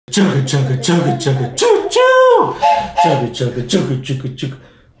Chugga chugga chugga chugga choo choo. Chugga chugga chugga chugga chugga.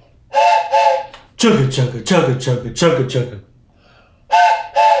 Chugga chugga chugga chugga chugga chugga.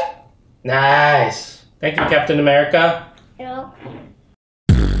 Nice. Thank you, Captain America. Yeah.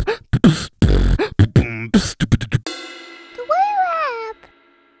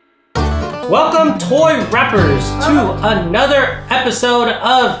 Welcome, Toy Rappers, to another episode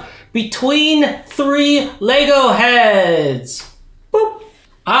of Between Three Lego Heads. Boop.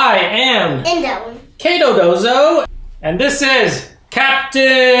 I am Kato Dozo, and this is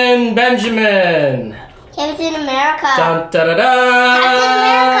Captain Benjamin. Captain America. Dun, da, da, da.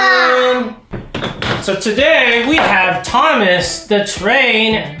 Captain America. So today we have Thomas the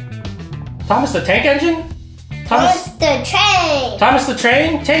Train. Thomas the Tank Engine? Thomas the Train. Thomas the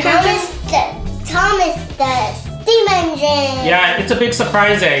Train Tank Engine? Thomas the Steam Engine. Yeah, it's a big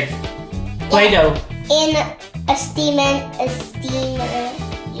surprise egg. Play-Doh. In a steamer.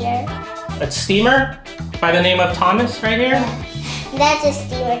 A steamer by the name of Thomas right here. That's a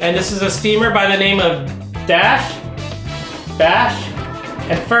steamer. And this is a steamer by the name of Dash, Bash,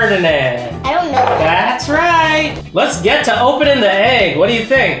 and Ferdinand. I don't know. That's right. Let's get to opening the egg. What do you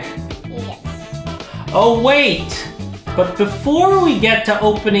think? Yes. Oh wait, but before we get to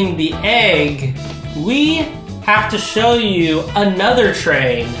opening the egg, we have to show you another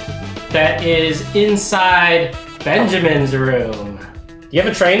train that is inside Benjamin's room. Do you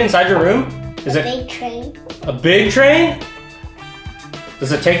have a train inside your room? Is it big train? A big train?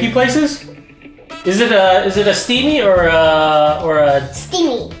 Does it take you places? Is it a steamy or a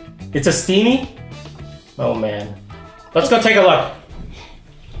Steamy? It's a steamy? Oh man. Let's go take a look.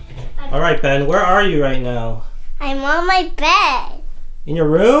 All right, Ben, where are you right now? I'm on my bed. In your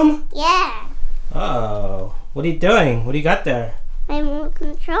room? Yeah. Oh, what are you doing? What do you got there? My remote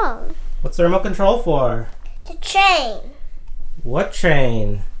control. What's the remote control for? The train. What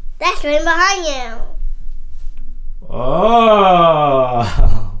train? That train behind you. Oh,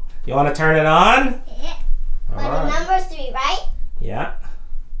 you want to turn it on? Yeah. By the number 3, right? Yeah.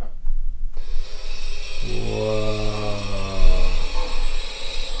 Whoa.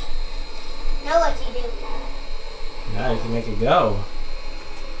 Know what you do. Now you can make it go.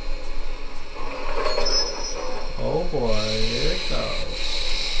 Oh boy, here it goes.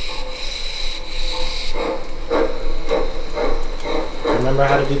 Remember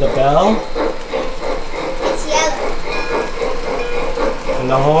how to do the bell? It's yellow. And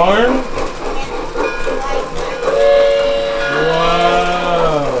the horn? Whoa!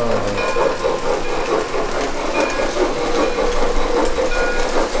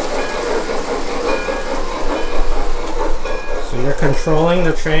 So you're controlling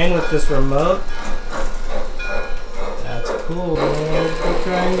the train with this remote? That's cool. Where's the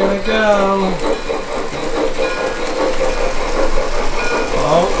train gonna go?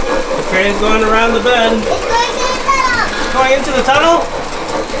 Oh, the train's going around the bend. It's going to the tunnel. Going into the tunnel?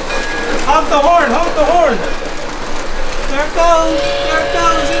 Honk the horn, honk the horn. There it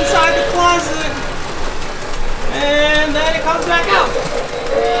goes, inside the closet. And then it comes back out.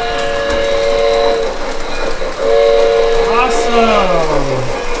 Awesome.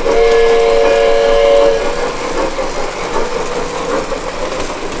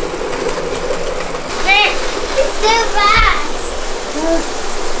 It's so fast.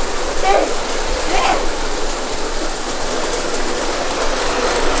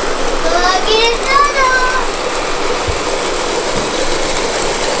 Look at the tunnel.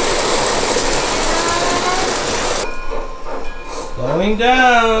 Slowing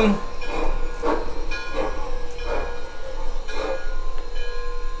down.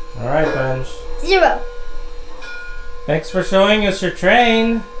 All right, Benj. 0. Thanks for showing us your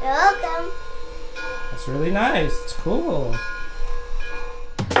train. You're welcome. That's really nice. It's cool.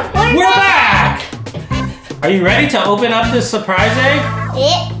 We're back! Are you ready to open up this surprise egg?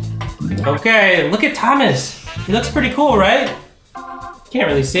 Yeah. Okay, look at Thomas. He looks pretty cool, right? Can't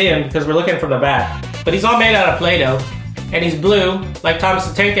really see him because we're looking from the back. But he's all made out of Play-Doh. And he's blue, like Thomas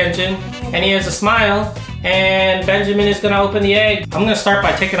the Tank Engine. And he has a smile. And Benjamin is gonna open the egg. I'm gonna start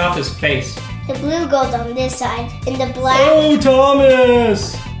by taking off his face. The blue goes on this side, and the black. Oh,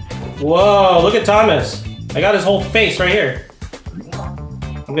 Thomas! Whoa, look at Thomas. I got his whole face right here.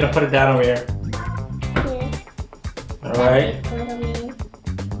 I'm gonna put it down over here. Yeah. All right. Play-Doh man.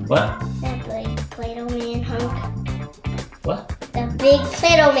 What? That big Play-Doh man hunk. What? The big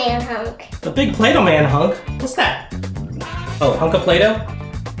Play-Doh man hunk. The big Play-Doh man hunk? What's that? Oh, hunk of Play-Doh?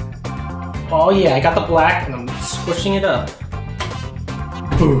 Oh yeah, I got the black and I'm squishing it up.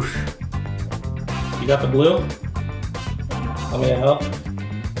 Boosh. You got the blue? Want me to help?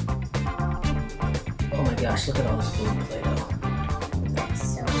 Oh my gosh, look at all this blue Play-Doh. That's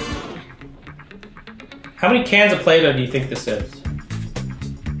so How many cans of Play-Doh do you think this is?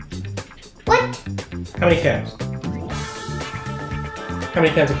 What? How many cans? How many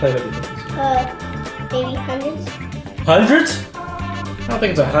cans of Play-Doh do you think this is? Maybe hundreds? Hundreds? I don't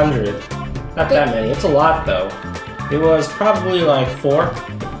think it's 100. Not that many. It's a lot though. It was probably like 4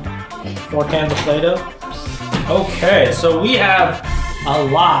 cans of Play-Doh. Okay, so we have a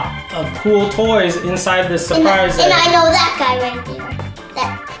lot of cool toys inside this surprise egg. And I know that guy right there.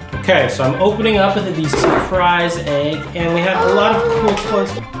 Okay, so I'm opening up the surprise egg, and we have a lot of cool toys.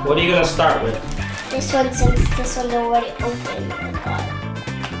 What are you gonna start with? This one, since this one's already open.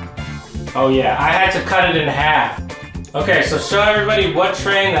 Oh yeah, I had to cut it in half. Okay, so show everybody what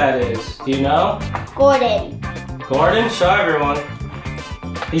train that is. Do you know? Gordon. Gordon? Show everyone.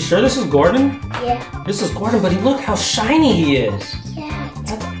 Are you sure this is Gordon? Yeah. This is Gordon, but look how shiny he is. Yeah.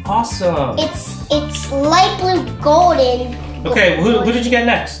 That's awesome. It's light blue golden. Okay, who did you get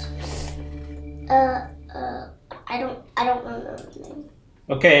next? I don't remember the name.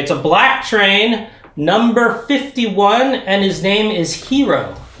 Okay, it's a black train, number 51, and his name is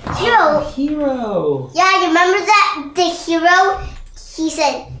Hero. Hero. Hero. Yeah, you remember that? The hero, he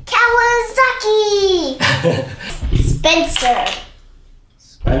said, Kawasaki! Spencer.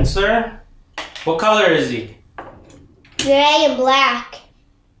 Spencer? What color is he? Gray and black.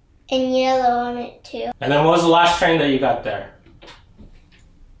 And yellow on it too. And then what was the last train that you got there?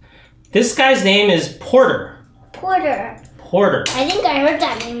 This guy's name is Porter. Porter. Porter. I think I heard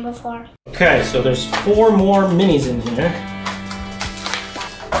that name before. Okay, so there's 4 more minis in here.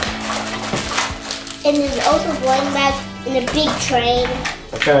 And there's also one bag in a big train.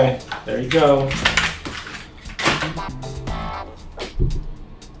 Okay, there you go.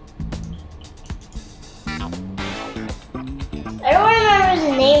 I don't remember his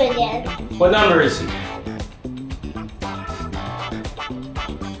name again. What number is he?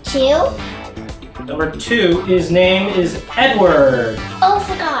 2? Number 2, his name is Edward. Oh, I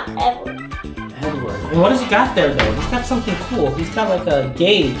forgot. Edward. Edward. And what has he got there though? He's got something cool. He's got like a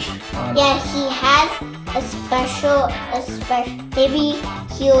gauge on Yeah, he has a special, maybe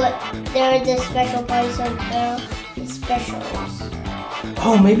there is a special party, so there are specials.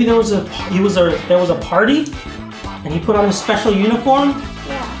 Oh, maybe there was a party and he put on a special uniform?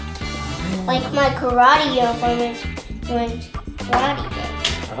 Yeah. Like my karate uniform is doing karate.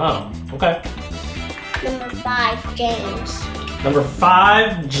 Oh, okay. Number 5, James. Number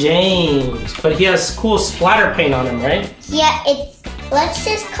 5, James. But he has cool splatter paint on him, right? Yeah, let's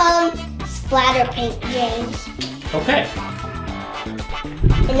just call him Splatter Paint James. Okay.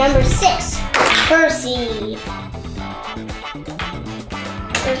 And number 6, Percy.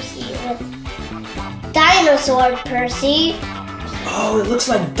 Percy with Dinosaur Percy. Oh, it looks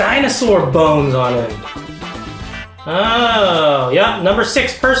like dinosaur bones on him. Oh, yeah, number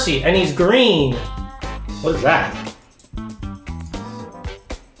 6, Percy, and he's green. What is that?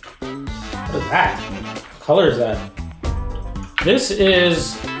 What is that? What color is that? This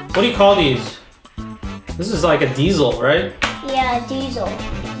is, what do you call these? This is like a diesel, right? Yeah, diesel.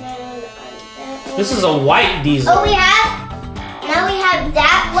 This is a white diesel. Oh, now we have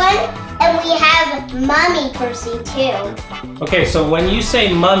that one, and we have Mommy Percy too. Okay, so when you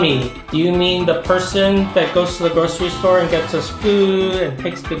say mummy, do you mean the person that goes to the grocery store and gets us food and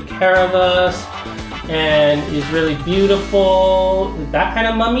takes good care of us and is really beautiful? That kind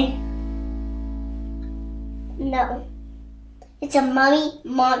of mummy? No. It's a mummy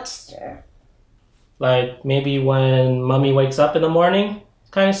monster. Like maybe when mummy wakes up in the morning,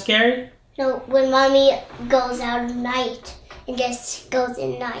 it's kind of scary? No, when Mommy goes out at night and just goes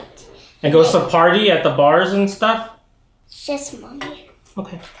at night. And goes to party at the bars and stuff? It's just Mommy.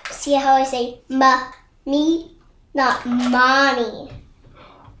 Okay. See how I say me, not mommy.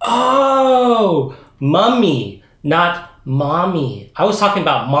 Oh, mummy, not mommy. I was talking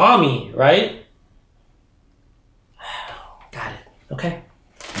about mommy, right? Got it. Okay.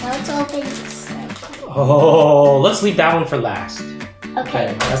 Now let's open this. Oh, let's leave that one for last.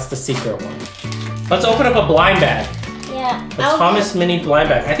 Okay. That's the secret one. Let's open up a blind bag. Yeah. The Thomas Mini blind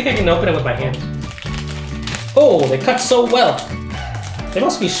bag. I think I can open it with my hands. Oh, they cut so well. They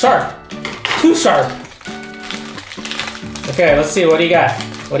must be sharp. Too sharp. Okay, let's see. What do you got?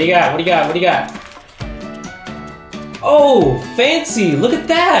 What do you got? What do you got? What do you got? Oh, fancy. Look at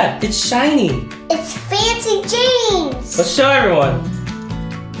that. It's shiny. It's Fancy James. Let's show everyone.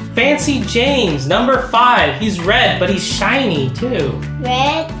 Fancy James, number 5. He's red, but he's shiny too.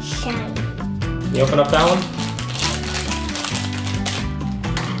 Red shiny. Can you open up that one?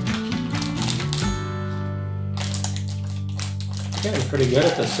 Getting pretty good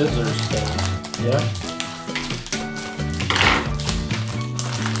at the scissors thing. Yeah.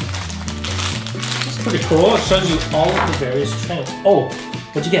 Just pretty cool. It shows you all of the various trains. Oh,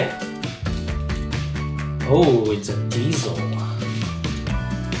 what'd you get? Oh, it's a diesel.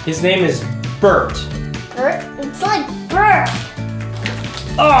 His name is Bert. Bert? It's like Bert.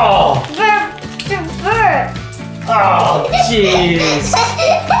 Oh! Bert. Oh, jeez.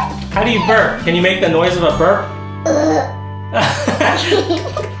 How do you burp? Can you make the noise of a burp?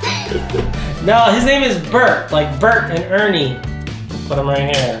 No, his name is Bert, like Bert and Ernie. Put him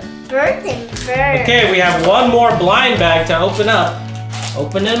right here. Bert and Bert. Okay, we have one more blind bag to open up.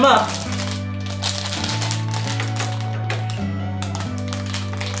 Open him up.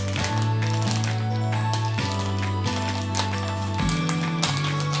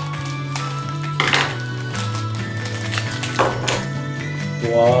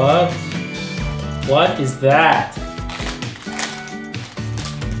 What? What is that?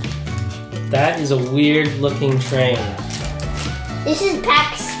 That is a weird looking train. This is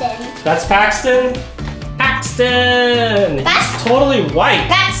Paxton. That's Paxton? Paxton! It's totally white.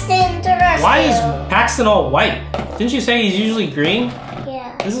 Paxton Terrestrial. Why is Paxton all white? Didn't you say he's usually green?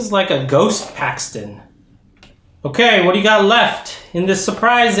 Yeah. This is like a ghost Paxton. Okay, what do you got left in this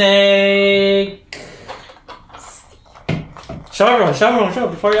surprise egg? Show everyone,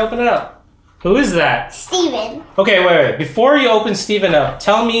 before you open it up. Who is that? Steven. Okay, wait. Before you open Steven up,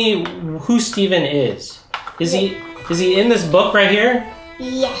 tell me who Steven is. Is he in this book right here?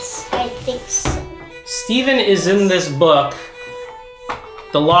 Yes, I think so. Steven is in this book,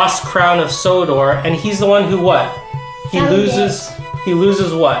 The Lost Crown of Sodor, and he's the one who what? He loses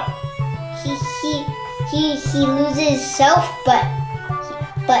what? He loses self,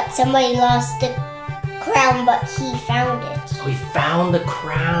 but somebody lost the crown, but he found it. Oh, he found the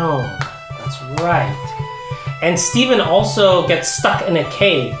crown. That's right. And Steven also gets stuck in a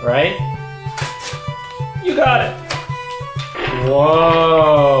cave, right? You got it.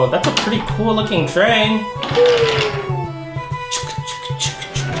 Whoa, that's a pretty cool looking train.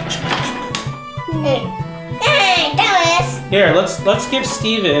 Hey, Thomas. Here, let's give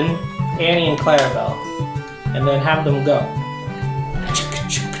Steven, Annie, and Clarabelle, and then have them go.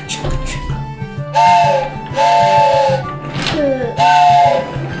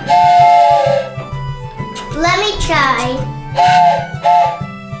 Let me try.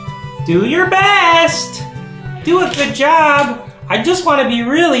 Do your best. Do a good job. I just want to be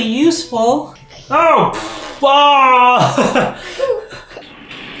really useful. Oh!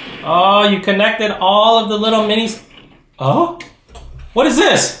 Oh, you connected all of the little minis. Oh? What is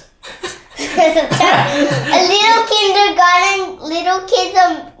this? A little kindergarten, little kids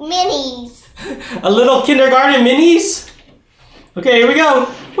minis. A little kindergarten minis? Okay, here we go.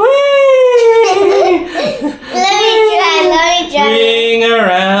 Let me try. Ring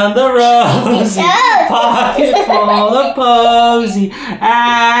around the rosy, pocket full of posy,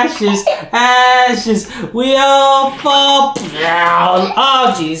 ashes, we all fall down.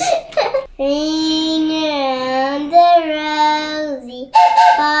 Oh, jeez. Ring around the rosy,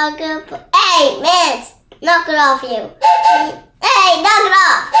 pocket full. Hey, man, knock it off, you. Hey, knock it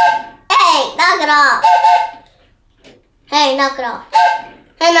off. Hey, knock it off. Hey, knock it off.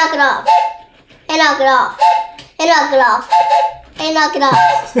 Hey, knock it off. Hey, knock it off. Hey, knock it off. Hey, knock it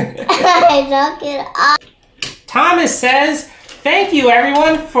off. Hey, knock it off. Thomas says, thank you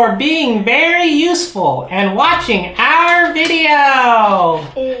everyone for being very useful and watching our video.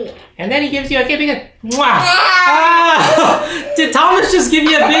 And then he gives you a big mwah. Did Thomas just give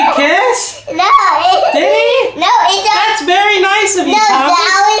you a big kiss? No. Did he? No, it doesn't. That's very nice of you, No, Thomas.